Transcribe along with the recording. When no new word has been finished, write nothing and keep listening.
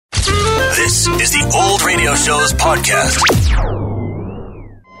This is the Old Radio Show's podcast.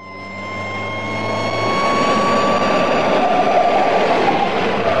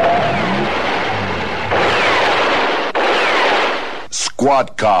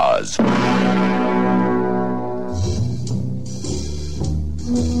 Squad Cars.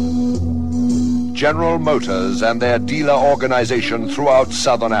 General Motors and their dealer organization throughout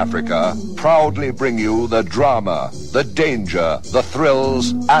Southern Africa proudly bring you the drama, the danger, the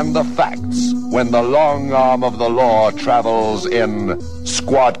thrills, and the facts when the long arm of the law travels in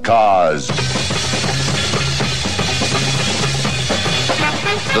Squad Cars.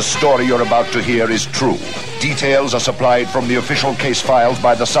 The story you're about to hear is true. Details are supplied from the official case files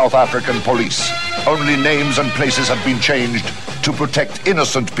by the South African police. Only names and places have been changed to protect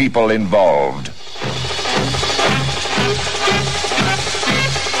innocent people involved.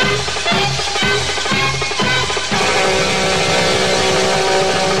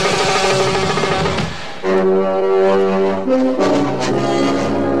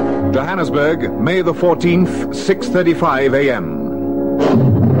 Johannesburg, May the 14th, 6:35 a.m.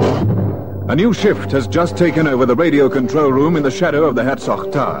 A new shift has just taken over the radio control room in the shadow of the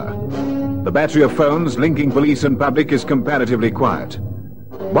Hertzog Tower. The battery of phones linking police and public is comparatively quiet.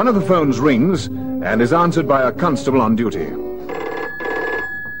 One of the phones rings and is answered by a constable on duty.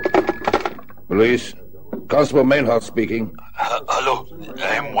 Police. Constable Mainhardt speaking. Hello,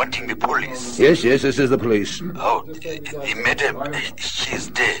 I am wanting the police. Yes, this is the police. Oh, the madam, she's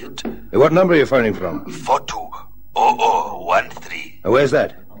dead. What number are you phoning from? 420013. Where's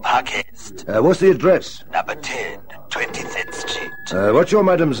that? Parkhurst. What's the address? Number 10, 23rd Street. What's your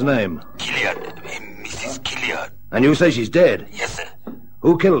madam's name? Killian, Mrs. Killian. And you say she's dead? Yes, sir.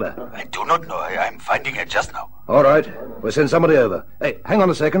 Who killed her? I do not know. I'm finding her just now. All right. We'll send somebody over. Hey, hang on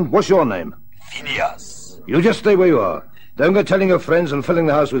a second. What's your name? Phineas. You just stay where you are. Don't go telling your friends and filling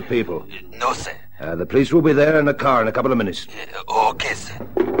the house with people. No, sir. The police will be there in a car in a couple of minutes. Okay, sir.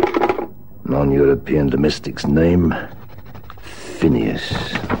 Non-European domestic's name, Phineas.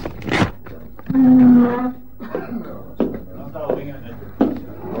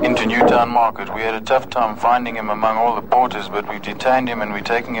 Into Newtown Market. We had a tough time finding him among all the porters, but we've detained him and we're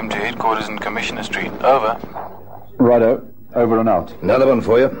taking him to headquarters in Commissioner Street. Over. Righto. Over and out. Another one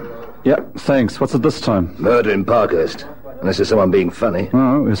for you. Yep, thanks. What's it this time? Murder in Parkhurst. Unless there's someone being funny.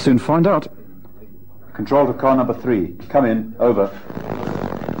 Oh, we'll soon find out. Control to car number 3. Come in. Over.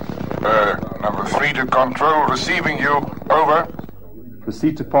 Number 3 to control. Receiving you. Over.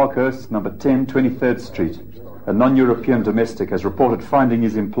 Proceed to Parkhurst, number 10, 23rd Street. A non-European domestic has reported finding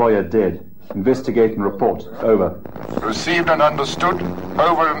his employer dead. Investigate and report. Over. Received and understood.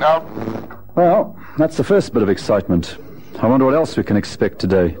 Over and out. Well, that's the first bit of excitement. I wonder what else we can expect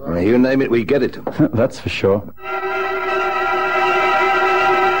today. You name it, we get it. That's for sure.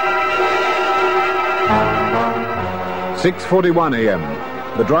 "6:41 a.m.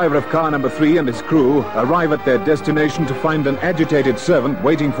 The driver of car number 3 and his crew arrive at their destination to find an agitated servant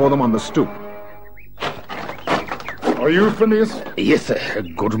waiting for them on the stoop. Are you Phineas? Yes, sir.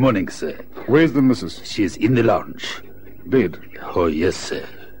 Good morning, sir. Where's the missus? She is in the lounge. Dead. Oh, yes, sir.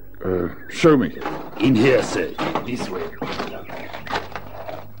 Show me. In here, sir. This way.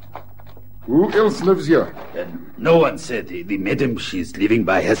 Who else lives here? No one, sir. The madam, she's living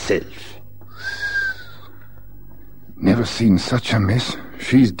by herself. Never seen such a mess.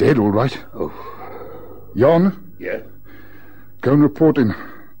 She's dead, all right. Oh. Jan? Yeah? Go and report in.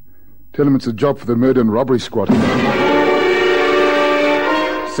 Tell him it's a job for the murder and robbery squad.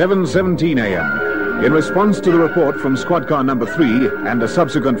 7:17 a.m. In response to the report from squad car number 3 and a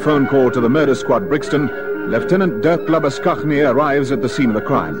subsequent phone call to the murder squad Brixton, Lieutenant Dirk Labeskagny arrives at the scene of the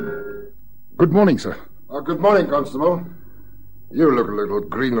crime. Good morning, sir. Good morning, Constable. You look a little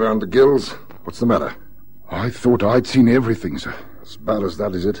green around the gills. What's the matter? I thought I'd seen everything, sir. As bad as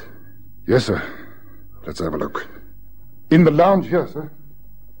that, is it? Yes, sir. Let's have a look. In the lounge here, sir.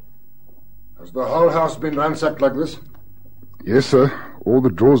 Has the whole house been ransacked like this? Yes, sir. All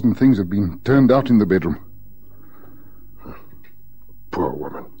the drawers and things have been turned out in the bedroom. Poor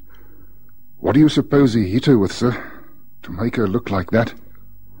woman. What do you suppose he hit her with, sir? To make her look like that?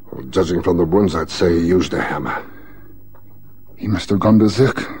 Well, judging from the wounds, I'd say he used a hammer. He must have gone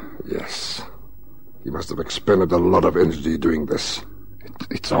berserk. Yes. He must have expended a lot of energy doing this.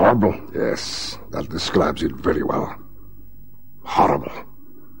 It's horrible. Yes, that describes it very well. Horrible.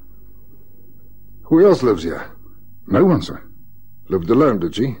 Who else lives here? No one, sir. Lived alone,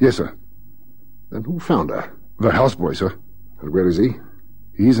 did she? Yes, sir. Then who found her? The houseboy, sir. And where is he?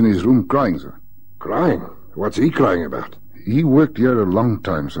 He's in his room crying, sir. Crying? What's he crying about? He worked here a long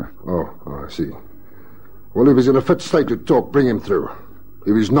time, sir. Oh, I see. Well, if he's in a fit state to talk, bring him through.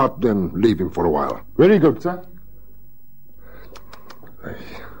 If he's not, then leave him for a while. Very good, sir.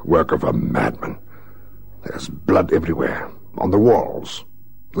 Work of a madman. There's blood everywhere. On the walls.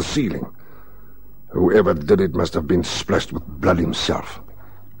 The ceiling. Whoever did it must have been splashed with blood himself.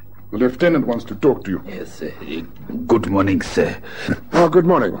 The lieutenant wants to talk to you. Yes, good morning, sir. Oh, good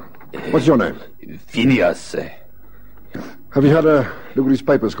morning. What's your name? Phineas, sir. Have you had a look at his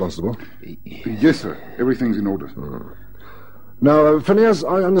papers, Constable? Yes, sir. Everything's in order. Now, Phineas,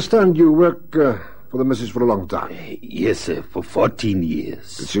 I understand you work for the missus for a long time. Yes, sir, for 14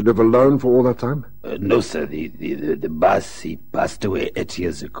 years. Did she live alone for all that time? No, sir. The boss, he passed away 8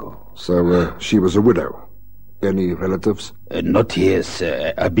 years ago. So, she was a widow. Any relatives? Not here,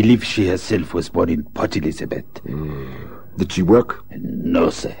 sir. I believe she herself was born in Port Elizabeth. Did she work? No,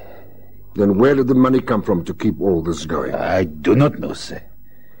 sir. Then where did the money come from to keep all this going? I do not know, sir.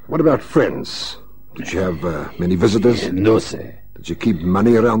 What about friends? Did she have many visitors? No, sir. Did she keep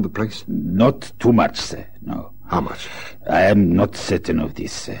money around the place? Not too much, sir, no. How much? I am not certain of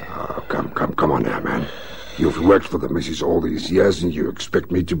this, sir. Oh, come on now, man. You've worked for the missus all these years, and you expect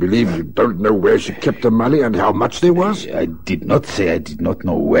me to believe you don't know where she kept the money and how much there was? I did not say I did not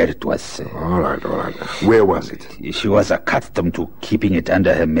know where it was, sir. All right. Where was it? She was accustomed to keeping it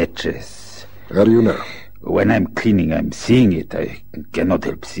under her mattress. How do you know? When I'm cleaning, I'm seeing it. I cannot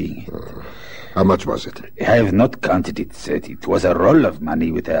help seeing it. How much was it? I have not counted it, sir. It was a roll of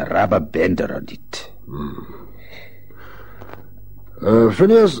money with a rubber band around it.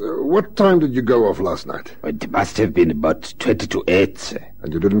 Phineas, what time did you go off last night? It must have been about 20 to 8, sir.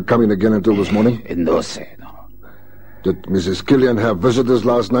 And you didn't come in again until this morning? No, sir, no. Did Mrs. Killian have visitors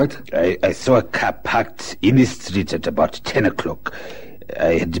last night? I saw a car parked in the street at about 10 o'clock.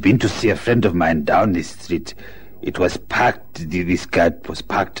 I had been to see a friend of mine down the street. It was parked, this car was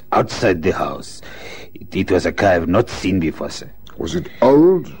parked outside the house. It was a car I've not seen before, sir. Was it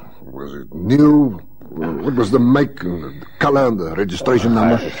old? Was it new? What was the make and the color and the registration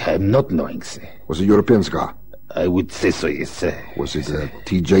number? I'm not knowing, sir. Was it a European car? I would say so, yes, sir. Was it a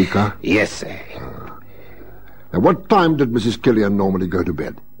TJ car? Yes, sir. And what time did Mrs. Killian normally go to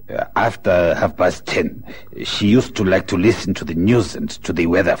bed? After 10:30. She used to like to listen to the news and to the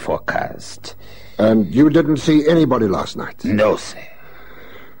weather forecast. And you didn't see anybody last night? No, sir.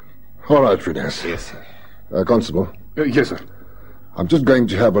 All right, Phineas. Yes, sir. Constable. Yes, sir. I'm just going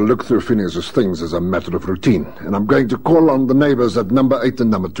to have a look through Phineas's things as a matter of routine, and I'm going to call on the neighbors at number 8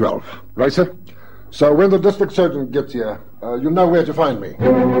 and number 12. Right, sir. So when the district surgeon gets here, you'll know where to find me.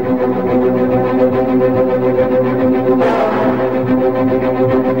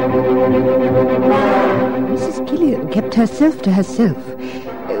 Mrs. Killian kept herself to herself.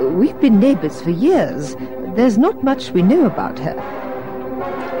 We've been neighbors for years. There's not much we know about her.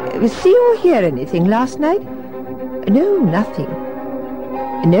 See or hear anything last night? No, nothing.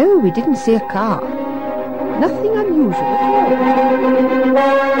 No, we didn't see a car. Nothing unusual at all.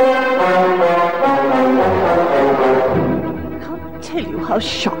 Can't tell you how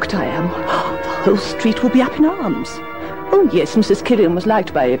shocked I am. The whole street will be up in arms. Oh, yes, Mrs. Killian was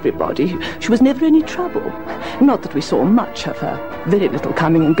liked by everybody. She was never any trouble. Not that we saw much of her. Very little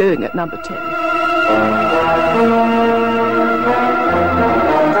coming and going at number 10.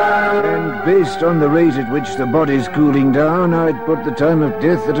 And based on the rate at which the body's cooling down, I'd put the time of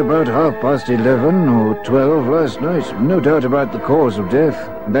death at about 11:30 or 12 last night. No doubt about the cause of death.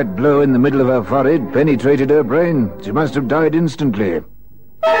 That blow in the middle of her forehead penetrated her brain. She must have died instantly.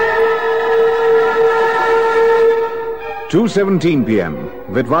 2:17 p.m.,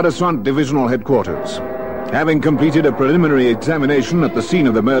 Witwatersrand Divisional Headquarters. Having completed a preliminary examination at the scene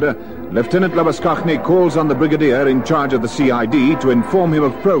of the murder, Lieutenant Labaskachny calls on the brigadier in charge of the CID to inform him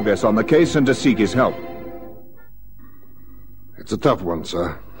of progress on the case and to seek his help. It's a tough one,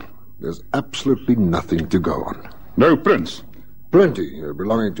 sir. There's absolutely nothing to go on. No prints? Plenty,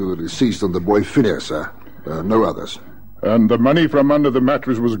 belonging to the deceased and the boy Phineas, sir. No others. And the money from under the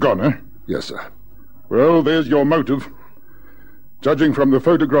mattress was gone, eh? Yes, sir. Well, there's your motive. Judging from the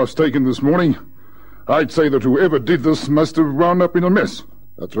photographs taken this morning, I'd say that whoever did this must have wound up in a mess.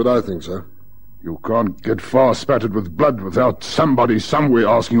 That's what I think, sir. You can't get far spattered with blood without somebody somewhere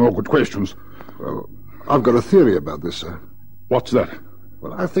asking awkward questions. Well, I've got a theory about this, sir. What's that?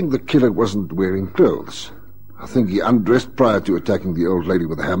 Well, I think the killer wasn't wearing clothes. I think he undressed prior to attacking the old lady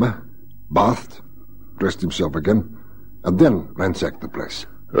with a hammer, bathed, dressed himself again, and then ransacked the place.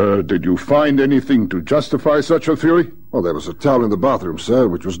 Did you find anything to justify such a theory? Well, there was a towel in the bathroom, sir,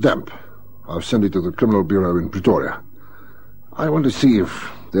 which was damp. I've sent it to the Criminal Bureau in Pretoria. I want to see if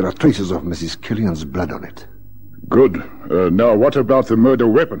there are traces of Mrs. Killian's blood on it. Good. Now, what about the murder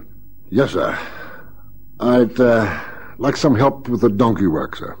weapon? Yes, sir. I'd like some help with the donkey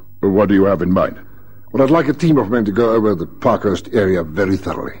work, sir. What do you have in mind? Well, I'd like a team of men to go over the Parkhurst area very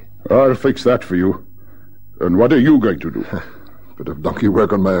thoroughly. I'll fix that for you. And what are you going to do? Bit of donkey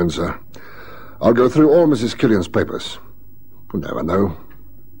work on my own, sir. I'll go through all Mrs. Killian's papers. You never know.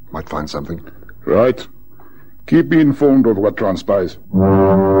 Might find something. Right. Keep me informed of what transpires.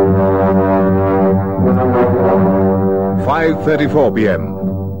 5:34 p.m.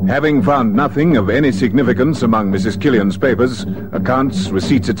 Having found nothing of any significance among Mrs. Killian's papers, accounts,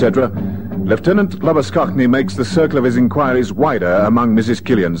 receipts, etc., Lieutenant Labuskachny makes the circle of his inquiries wider among Mrs.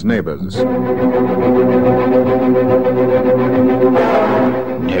 Killian's neighbors.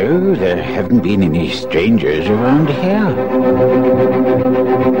 No, there haven't been any strangers around here.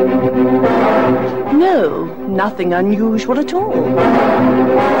 No, nothing unusual at all.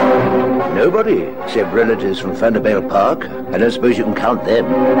 Nobody, except relatives from Vanderbilt Park. I don't suppose you can count them.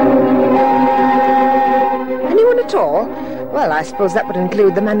 Anyone at all? Well, I suppose that would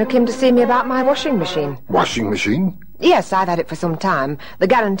include the man who came to see me about my washing machine. Washing machine? Yes, I've had it for some time. The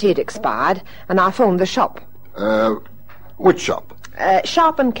guarantee had expired, and I phoned the shop. Which shop?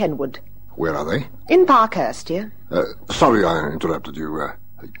 Sharp and Kenwood. Where are they? In Parkhurst, here. Sorry I interrupted you.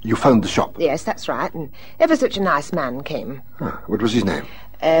 You phoned the shop? Yes, that's right, and ever such a nice man came. What was his name?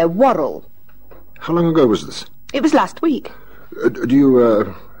 Worrell. How long ago was this? It was last week. Do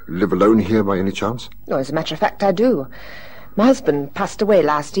you, live alone here by any chance? No, as a matter of fact, I do. My husband passed away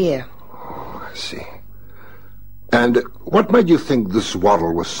last year. Oh, I see. And what made you think this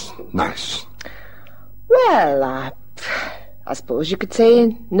Worrell was nice? Well, I suppose you could say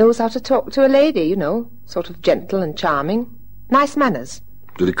he knows how to talk to a lady, you know. Sort of gentle and charming. Nice manners.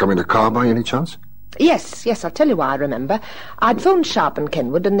 Did he come in a car by any chance? Yes, I'll tell you why I remember. I'd phoned Sharp and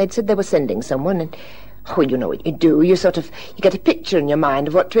Kenwood, and they'd said they were sending someone, and... Oh, you know what you do. You get a picture in your mind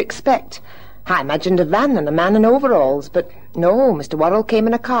of what to expect. I imagined a van and a man in overalls, but no, Mr. Worrell came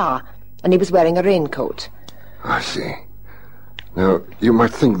in a car, and he was wearing a raincoat. I see. Now, you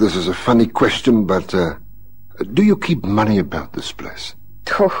might think this is a funny question, but, do you keep money about this place?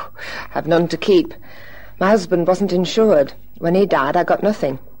 Oh, I've none to keep. My husband wasn't insured. When he died, I got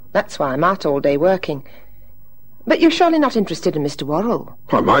nothing. That's why I'm out all day working. But you're surely not interested in Mr. Worrell?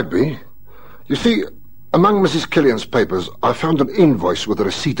 I might be. You see, among Mrs. Killian's papers, I found an invoice with a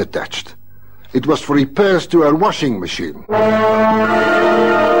receipt attached. It was for repairs to her washing machine.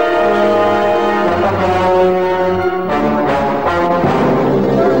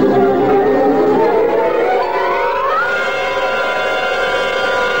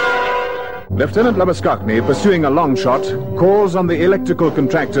 Lieutenant Labuskachny, pursuing a long shot, calls on the electrical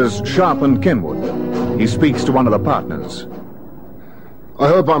contractors Sharp and Kenwood. He speaks to one of the partners. I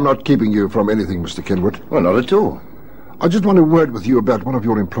hope I'm not keeping you from anything, Mr. Kenwood. Well, not at all. I just want a word with you about one of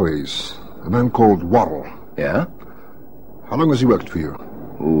your employees, a man called Worrell. Yeah? How long has he worked for you?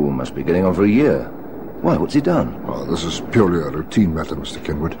 Oh, must be getting on for a year. Why, what's he done? Oh, this is purely a routine matter, Mr.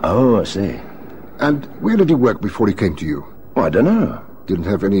 Kenwood. Oh, I see. And where did he work before he came to you? Oh, I don't know. Didn't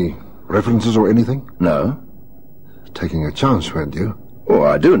have any references or anything? No. Taking a chance, weren't you? Oh,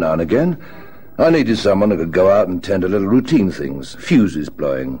 I do now and again. I needed someone who could go out and tend to little routine things. Fuses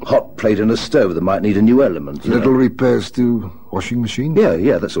blowing, hot plate in a stove that might need a new element. Little repairs to washing machine?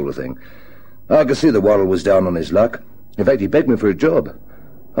 Yeah, that sort of thing. I could see the Worrell was down on his luck. In fact, he begged me for a job.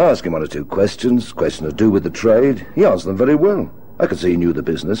 I asked him one or two questions to do with the trade. He answered them very well. I could see he knew the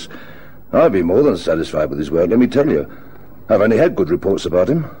business. I'd be more than satisfied with his work, let me tell you. I've only had good reports about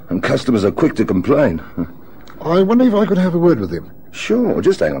him, and customers are quick to complain. I wonder if I could have a word with him. Sure,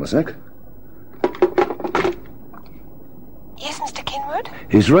 just hang on a sec. Yes, Mr. Kenwood?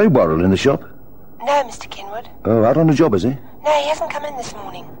 Is Ray Worrell in the shop? No, Mr. Kenwood. Oh, out on a job, is he? No, he hasn't come in this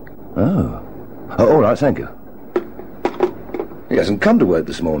morning. Oh, all right, thank you. He hasn't come to work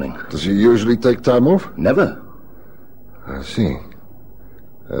this morning. Does he usually take time off? Never. I see.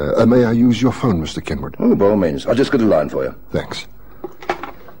 May I use your phone, Mr. Kenwood? Oh, by all means. I'll just get a line for you. Thanks.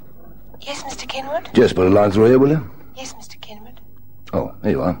 Yes, Mr. Kenwood? Just put a line through here, will you? Yes, Mr. Kenwood. Oh,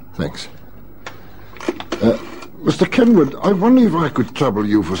 here you are. Thanks. Mr. Kenwood, I wonder if I could trouble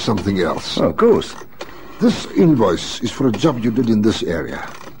you for something else. Oh, of course. This invoice is for a job you did in this area.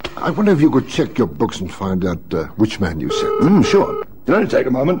 I wonder if you could check your books and find out which man you sent. Sure. Can only take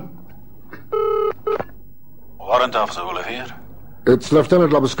a moment. Warrant Officer Olivier. It's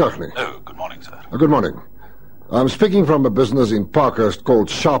Lieutenant Labuskachny. Oh, good morning, sir. Good morning. I'm speaking from a business in Parkhurst called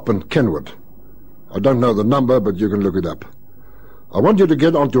Sharp and Kenwood. I don't know the number, but you can look it up. I want you to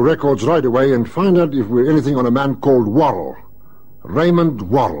get onto records right away and find out if we're anything on a man called Worrell. Raymond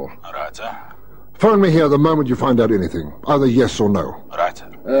Worrell. All right, sir. Phone me here the moment you find out anything, either yes or no. All right,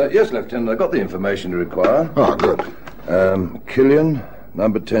 sir. Yes, Lieutenant, I got the information you require. Ah, good. Killian,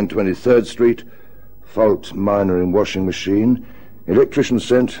 number 10, 23rd Street. Fault minor in washing machine. Electrician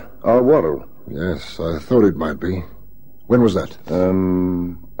sent R. Worrell. Yes, I thought it might be. When was that?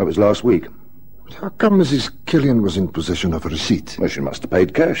 That was last week. How come Mrs. Killian was in possession of a receipt? Well, she must have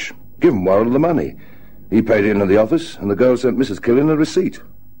paid cash. Given Worrell the money. He paid it into the office, and the girl sent Mrs. Killian a receipt.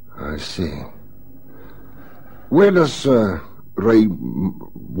 I see. Where does Ray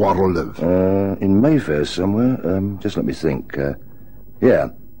Worrell live? In Mayfair somewhere. Just let me think.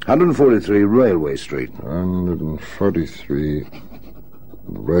 143 Railway Street. 143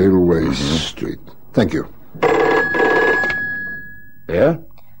 Railway Street. Thank you. Yeah?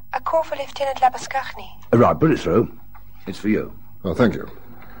 A call for Lieutenant Labuschagne. Right, put it through. It's for you. Oh, thank you.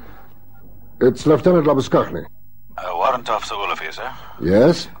 It's Lieutenant Labuschagne. Warrant Officer Wolfe, sir.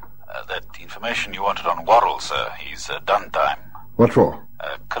 Yes? That information you wanted on Worrell, sir, he's done time. What for?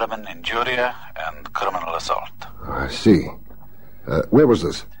 Crimen injuria and criminal assault. I see. Where was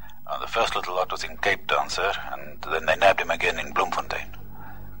this? The first little lot was in Cape Town, sir, and then they nabbed him again in Bloemfontein.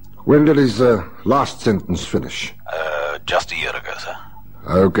 When did his last sentence finish? Just a year ago, sir.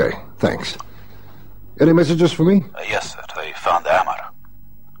 Okay, thanks. Any messages for me? Yes, sir. They found the hammer.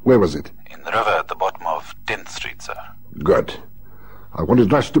 Where was it? In the river at the bottom of 10th Street, sir. Good. I want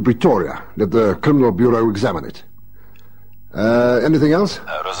it rushed to Pretoria. Let the Criminal Bureau examine it. Anything else?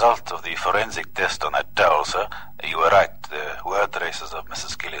 A result of the forensic test on that towel, sir. You were right. There were traces of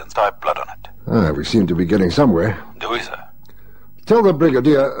Mrs. Killian's type blood on it. We seem to be getting somewhere. Do we, sir? Tell the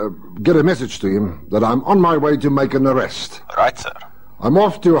Brigadier, get a message to him that I'm on my way to make an arrest. Right, sir. I'm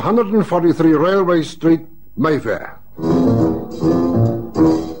off to 143 Railway Street, Mayfair.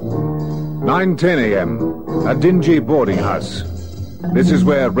 9:10 a.m. A dingy boarding house. This is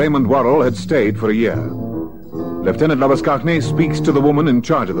where Raymond Worrell had stayed for a year. Lieutenant Labuschagne speaks to the woman in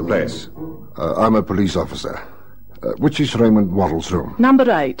charge of the place. I'm a police officer. Which is Raymond Worrell's room?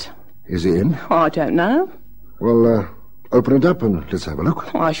 Number 8. Is he in? I don't know. Well, open it up and let's have a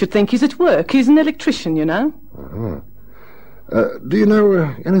look. I should think he's at work. He's an electrician, you know. Do you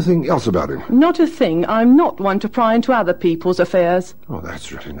know anything else about him? Not a thing. I'm not one to pry into other people's affairs. Oh,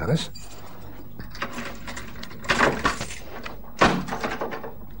 that's really nice.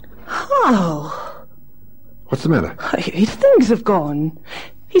 Oh. What's the matter? His things have gone.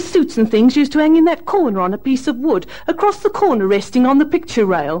 His suits and things used to hang in that corner on a piece of wood, across the corner resting on the picture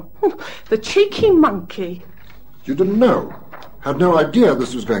rail. The cheeky monkey. You didn't know? Had no idea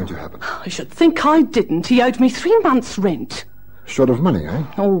this was going to happen? I should think I didn't. He owed me 3 months' rent. Short of money, eh?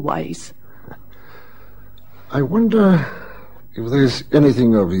 Always. I wonder if there's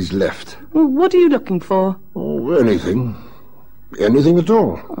anything of his left. What are you looking for? Oh, anything. Anything at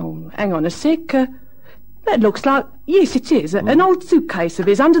all. Oh, hang on a sec. That looks like... Yes, it is. An old suitcase of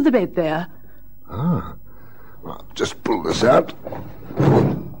his under the bed there. Ah. Well, just pull this out.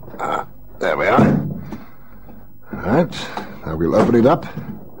 There we are. Right. Now we'll open it up.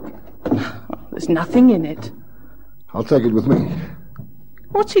 There's nothing in it. I'll take it with me.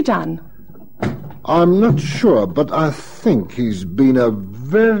 What's he done? I'm not sure, but I think he's been a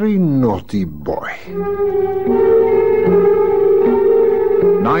very naughty boy.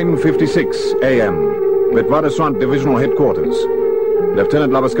 9:56 a.m. Witwatersrand Divisional Headquarters.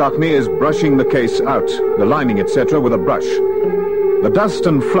 Lieutenant Labuschagne is brushing the case out, the lining, etc., with a brush. The dust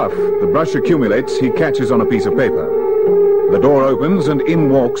and fluff the brush accumulates he catches on a piece of paper. The door opens and in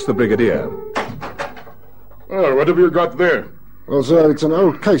walks the Brigadier. Oh, what have you got there? Well, sir, it's an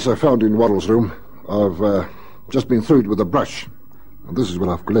old case I found in Worrell's room. I've just been through it with a brush. And this is what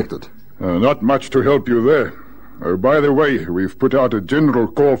I've collected. Not much to help you there. Oh, by the way, we've put out a general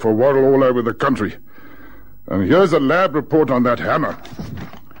call for Worrell all over the country. And here's a lab report on that hammer.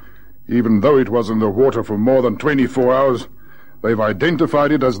 Even though it was in the water for more than 24 hours, they've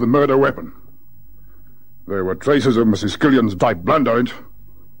identified it as the murder weapon. There were traces of Mrs. Killian's type blood on it,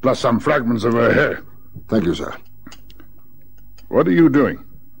 plus some fragments of her hair. Thank you, sir. What are you doing?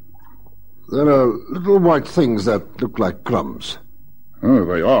 There are little white things that look like crumbs. Oh,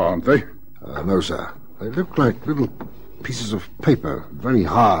 they are, aren't they? No, sir. They look like little pieces of paper, very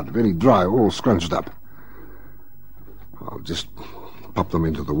hard, very dry, all scrunched up. I'll just pop them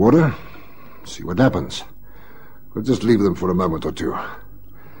into the water, see what happens. We'll just leave them for a moment or two.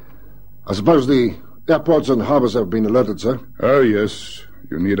 I suppose the airports and harbours have been alerted, sir? Oh, yes.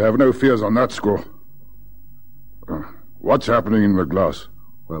 You need have no fears on that score. What's happening in the glass?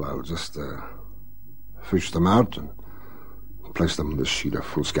 Well, I'll just fish them out and place them on this sheet of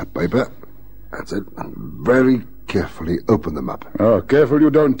foolscap paper. That's it. And very carefully open them up. Oh, careful you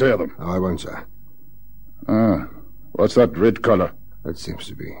don't tear them. No, I won't, sir. What's that red color? That seems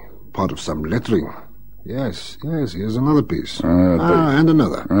to be part of some lettering. Yes, here's another piece. And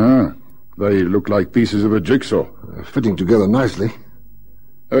another. They look like pieces of a jigsaw. Fitting together nicely.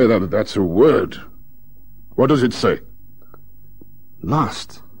 That's a word. What does it say?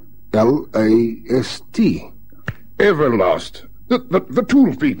 Last. L-A-S-T. Everlast. The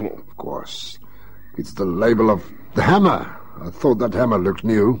tool people. Of course. It's the label of the hammer. I thought that hammer looked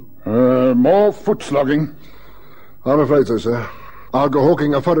new. More foot slogging. I'm afraid so, sir. I'll go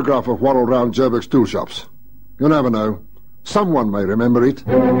hawking a photograph of Worrell round Jervik's tool shops. You never know. Someone may remember it.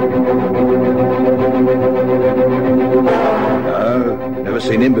 Never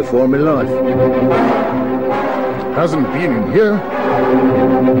seen him before in my life. Hasn't been in here?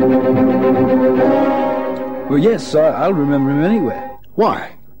 Well, yes, I'll remember him anywhere.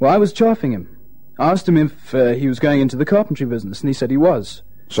 Why? Well, I was chaffing him. I asked him if he was going into the carpentry business, and he said he was.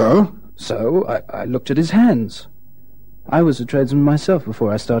 So? So, I looked at his hands. I was a tradesman myself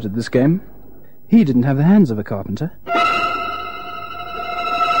before I started this game. He didn't have the hands of a carpenter.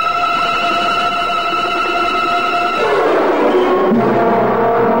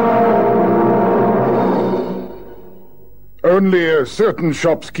 Only certain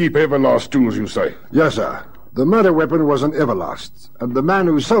shops keep Everlast tools, you say? Yes, sir. The murder weapon was an Everlast, and the man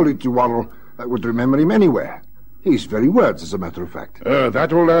who sold it to Worrell would remember him anywhere. His very words, as a matter of fact.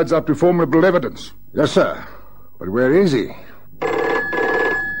 That all adds up to formidable evidence. Yes, sir. But where is he?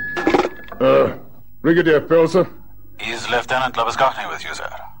 Brigadier Pelser? Is Lieutenant Labuskachny with you, sir?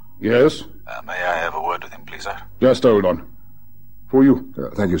 Yes? May I have a word with him, please, sir? Just hold on. For you.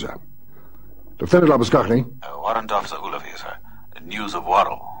 Thank you, sir. Lieutenant Labuskachny? Warrant Officer Ulov here, sir. News of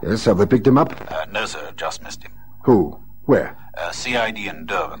Worrell. Yes, have they picked him up? No, sir, just missed him. Who? Where? CID in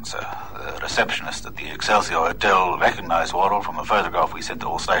Durban, sir. The receptionist at the Excelsior Hotel recognized Worrell from a photograph we sent to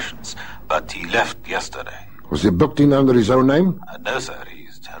all stations, but he left yesterday. Was he booked in under his own name? No, sir.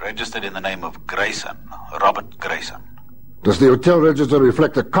 He's registered in the name of Grayson, Robert Grayson. Does the hotel register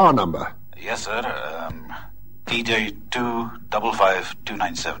reflect the car number? Yes, sir. TJ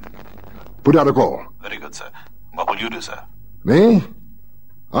 255297. Put out a call. Very good, sir. What will you do, sir? Me?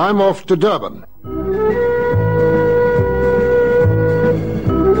 I'm off to Durban.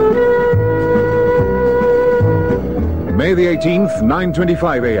 May the 18th,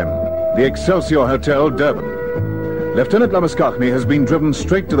 9:25 a.m. The Excelsior Hotel, Durban. Lieutenant Labuskachny has been driven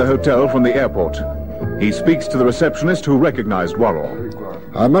straight to the hotel from the airport. He speaks to the receptionist who recognized Worrell.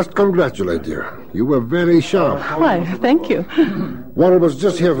 I must congratulate you. You were very sharp. Why, thank you. Worrell was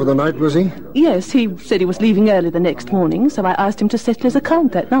just here for the night, was he? Yes, he said he was leaving early the next morning, so I asked him to settle his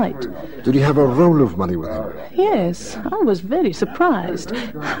account that night. Did he have a roll of money with him? Yes, I was very surprised.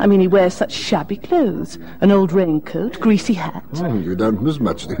 I mean, he wears such shabby clothes. An old raincoat, greasy hat. You don't miss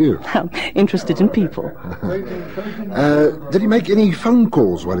much, do you? I'm interested in people. Did he make any phone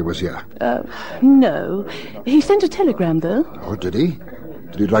calls while he was here? No. He sent a telegram, though. Oh, did he?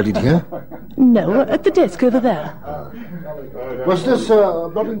 Did he write it here? No, at the desk over there. Was this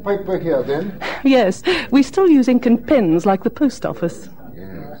blotting paper here, then? Yes, we still use ink and pens like the post office.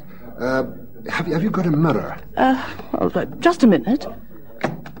 Yes. Have you got a mirror? Just a minute.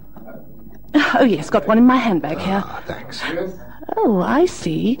 Oh, yes, got one in my handbag here. Thanks. Oh, I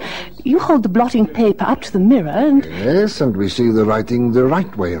see. You hold the blotting paper up to the mirror and... Yes, and we see the writing the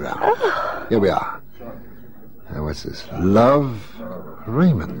right way around. Oh. Here we are. Now, what's this? Love,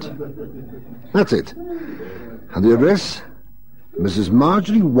 Raymond. That's it. And the address? Mrs.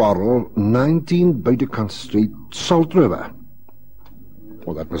 Marjorie Worrell, 19 Baedeker Street, Salt River.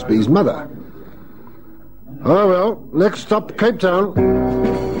 Well, that must be his mother. Oh, well, next stop, Cape Town.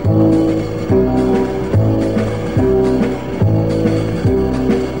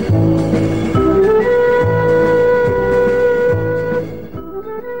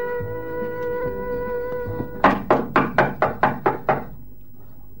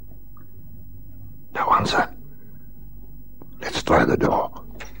 No answer. Let's try the door.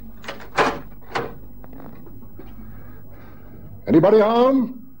 Anybody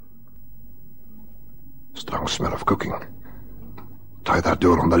home? Strong smell of cooking. Try that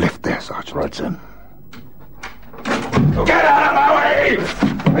door on the left there, Sergeant. Right, sir. Get out of my way!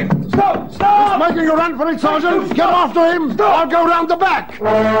 Stop! Stop! He's making a run for it, Sergeant! Get after him! Stop. I'll go round the back!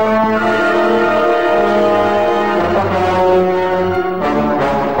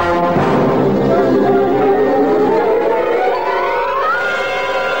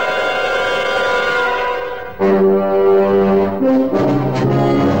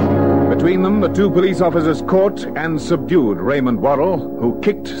 Between them, the two police officers caught and subdued Raymond Worrell, who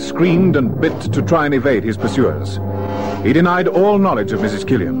kicked, screamed, and bit to try and evade his pursuers. He denied all knowledge of Mrs.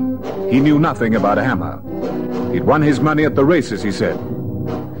 Killian. He knew nothing about a hammer. He'd won his money at the races, he said.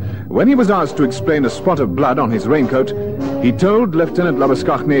 When he was asked to explain a spot of blood on his raincoat, he told Lieutenant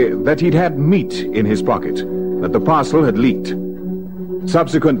Labuschagne that he'd had meat in his pocket, that the parcel had leaked.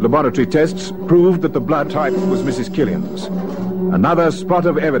 Subsequent laboratory tests proved that the blood type was Mrs. Killian's. Another spot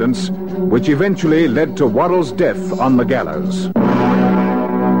of evidence which eventually led to Waddle's death on the gallows.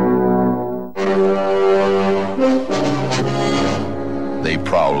 They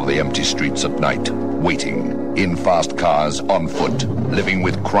prowl the empty streets at night, waiting, in fast cars, on foot, living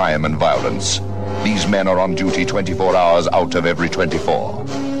with crime and violence. These men are on duty 24 hours out of every 24.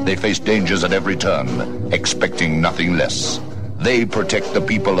 They face dangers at every turn, expecting nothing less. They protect the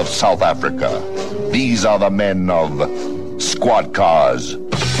people of South Africa. These are the men of Squad Cars.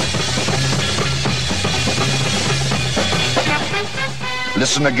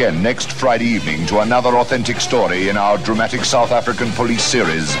 Listen again next Friday evening to another authentic story in our dramatic South African police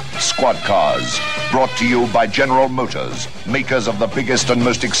series, Squad Cars, brought to you by General Motors, makers of the biggest and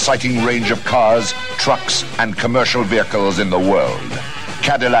most exciting range of cars, trucks, and commercial vehicles in the world.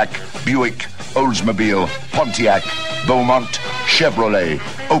 Cadillac, Buick, Oldsmobile, Pontiac, Beaumont, Chevrolet,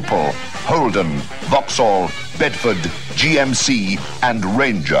 Opel, Holden, Vauxhall, Bedford, GMC, and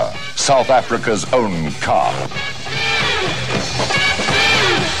Ranger, South Africa's own car.